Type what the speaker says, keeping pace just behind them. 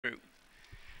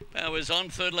Powers on,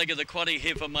 third leg of the quaddie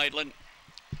here for Maitland.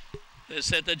 They're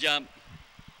set to jump.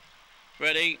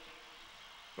 Ready.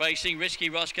 Racing, Risky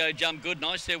Roscoe, jump good,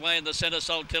 nice their way in the centre,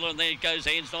 Saltilla, and there goes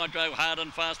Anne's Nitro, hard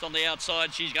and fast on the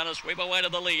outside. She's going to sweep away to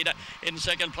the lead. In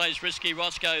second place, Risky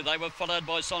Roscoe. They were followed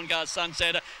by Songar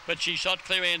Sunset, but she shot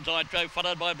clear. Anne's Nitro,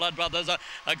 followed by Blood Brothers.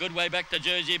 A good way back to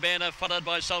Jersey Banner, followed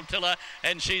by Saltilla,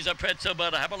 and she's a pretzel,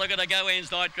 but have a look at her go,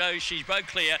 Anne's Nitro. She's broke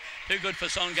clear, too good for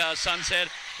Songar Sunset.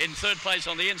 In third place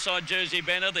on the inside, Jersey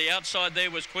Banner. The outside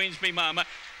there was Queensby Mum,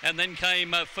 and then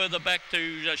came further back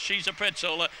to She's a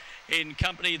Pretzel. In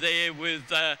company there with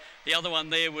the other one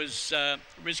there was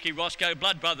Risky Roscoe,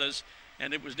 Blood Brothers,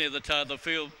 and it was near the tail of the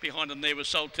field. Behind them there was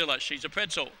Saltilla. She's a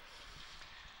Pretzel.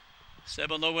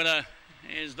 7 the winner.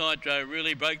 Here's Nitro,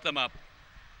 really broke them up.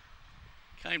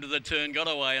 Came to the turn, got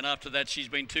away, and after that she's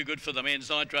been too good for them. Here's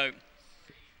Nitro.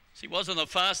 She wasn't the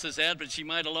fastest out, but she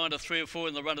made a line of 3 or 4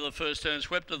 in the run of the first turn,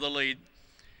 swept to the lead,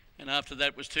 and after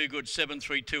that was too good, 7,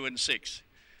 3, 2 and 6.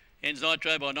 Ends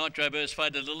Nitro by Nitro Burst,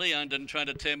 Faded Lily, owned and trained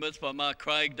at Tamworth by Mark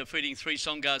Craig, defeating 3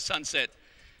 Songar Sunset.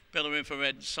 Bella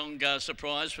Infrared, Songar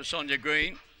Surprise for Sonia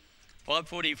Green.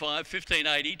 5:45,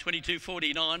 15:80,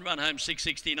 22:49, run home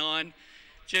 6:69.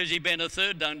 Jersey Banner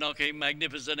third, Don't Knock Him,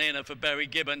 Magnificent Anna for Barry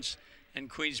Gibbons, and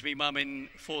Queensby Mum in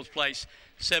fourth place,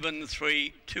 7,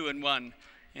 3, 2 and 1.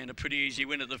 And a pretty easy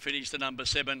win at the finish, the number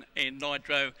 7, and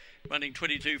Nitro running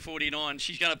 22:49.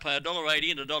 She's going to pay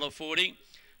 $1.80 and $1.40.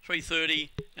 3.30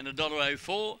 and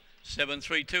 $1.04, 7,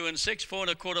 3, 2 and 6, 4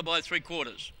 1/4 by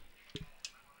 3/4.